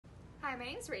Hi, my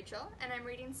name is Rachel, and I'm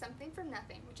reading Something from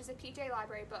Nothing, which is a PJ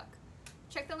Library book.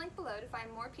 Check the link below to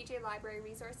find more PJ Library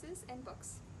resources and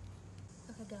books.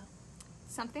 Okay, go.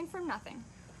 Something from Nothing.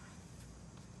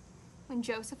 When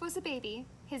Joseph was a baby,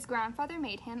 his grandfather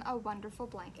made him a wonderful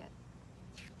blanket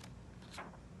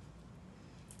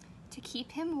to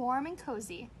keep him warm and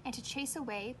cozy and to chase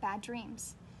away bad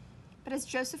dreams. But as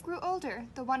Joseph grew older,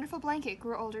 the wonderful blanket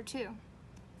grew older too.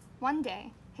 One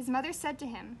day, his mother said to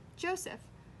him, "Joseph,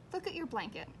 look at your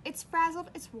blanket. It's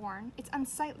frazzled, it's worn, it's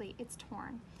unsightly, it's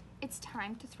torn. It's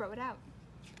time to throw it out."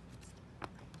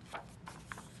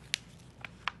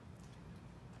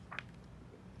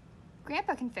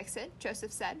 "Grandpa can fix it,"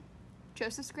 Joseph said.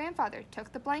 Joseph's grandfather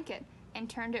took the blanket and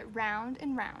turned it round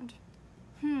and round.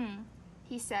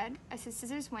 He said, as his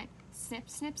scissors went snip,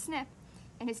 snip, snip,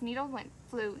 and his needle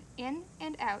flew in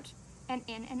and out and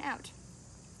in and out.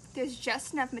 "There's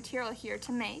just enough material here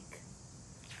to make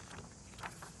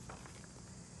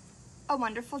a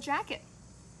wonderful jacket."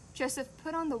 Joseph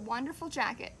put on the wonderful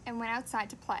jacket and went outside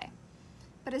to play.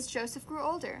 But as Joseph grew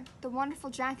older, the wonderful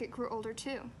jacket grew older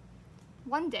too.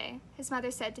 One day, his mother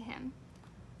said to him,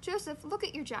 "Joseph, look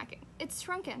at your jacket. It's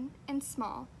shrunken and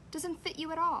small, doesn't fit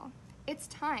you at all. It's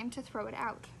time to throw it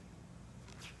out."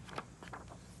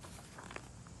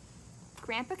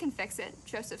 "Grandpa can fix it,"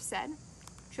 Joseph said.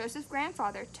 Joseph's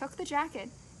grandfather took the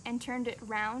jacket and turned it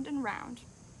round and round.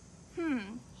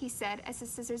 He said as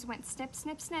his scissors went snip,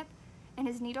 snip, snip, and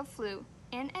his needle flew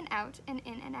in and out and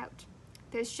in and out.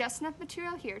 "There's just enough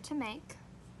material here to make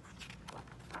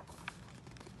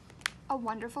a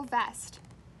wonderful vest."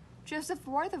 Joseph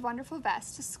wore the wonderful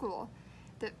vest to school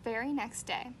the very next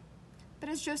day. But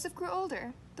as Joseph grew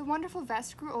older, the wonderful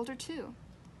vest grew older too.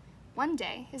 One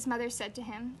day, his mother said to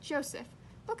him, "Joseph,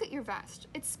 look at your vest.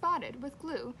 It's spotted with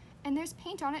glue, and there's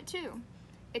paint on it too.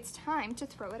 It's time to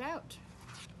throw it out."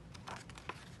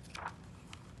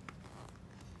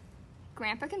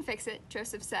 "Grandpa can fix it,"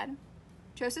 Joseph said.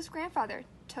 Joseph's grandfather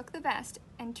took the vest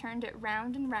and turned it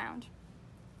round and round.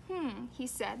 He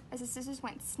said as his scissors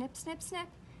went snip, snip, snip,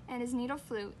 and his needle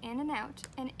flew in and out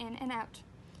and in and out.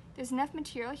 "There's enough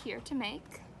material here to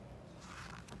make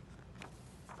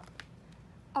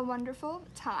a wonderful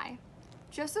tie."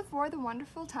 Joseph wore the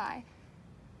wonderful tie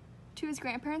to his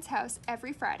grandparents' house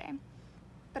every Friday.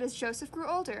 But as Joseph grew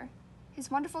older, his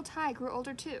wonderful tie grew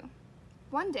older too.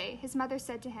 One day, his mother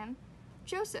said to him,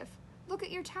 "Joseph, look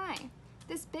at your tie.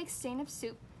 This big stain of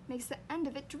soup makes the end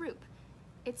of it droop.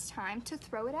 It's time to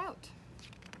throw it out."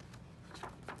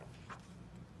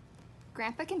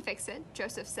 "Grandpa can fix it,"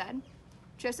 Joseph said.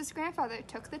 Joseph's grandfather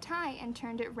took the tie and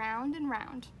turned it round and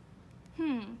round.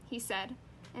 He said,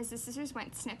 as the scissors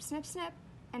went snip, snip, snip,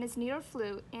 and his needle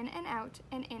flew in and out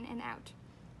and in and out.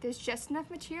 "There's just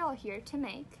enough material here to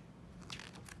make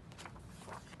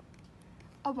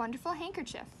a wonderful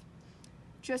handkerchief."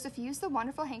 Joseph used the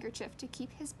wonderful handkerchief to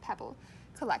keep his pebble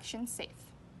collection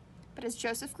safe. But as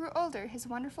Joseph grew older, his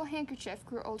wonderful handkerchief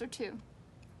grew older too.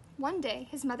 One day,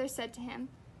 his mother said to him,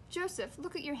 "Joseph,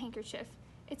 look at your handkerchief.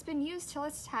 It's been used till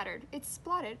it's tattered, it's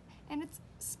spotted, and it's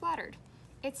splattered.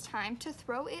 It's time to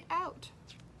throw it out."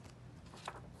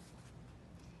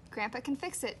 "Grandpa can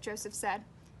fix it," Joseph said.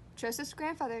 Joseph's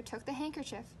grandfather took the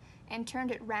handkerchief and turned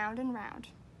it round and round.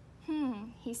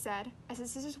 He said, as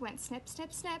his scissors went snip,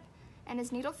 snip, snip, and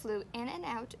his needle flew in and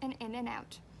out and in and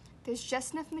out. "There's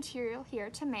just enough material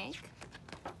here to make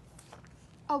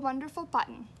a wonderful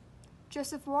button."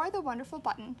 Joseph wore the wonderful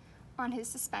button on his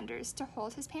suspenders to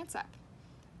hold his pants up.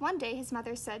 One day his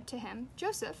mother said to him,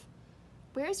 "Joseph,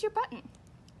 where's your button?"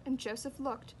 And Joseph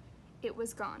looked. It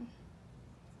was gone.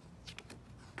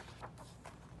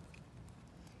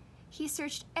 He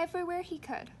searched everywhere he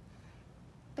could,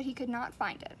 but he could not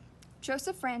find it.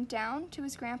 Joseph ran down to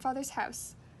his grandfather's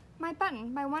house. "My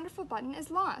button, my wonderful button,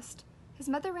 is lost." His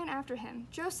mother ran after him.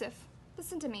 "Joseph,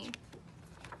 listen to me.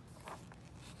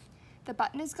 The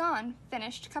button is gone,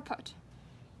 finished, kaput.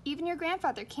 Even your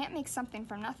grandfather can't make something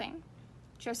from nothing."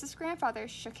 Joseph's grandfather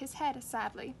shook his head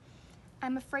sadly.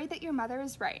 "I'm afraid that your mother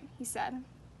is right," he said.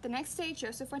 The next day,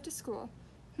 Joseph went to school.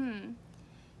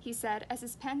 He said as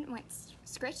his pen went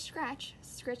scritch,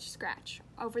 scratch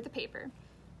over the paper.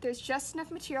 "There's just enough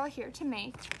material here to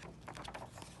make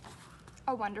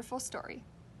a wonderful story."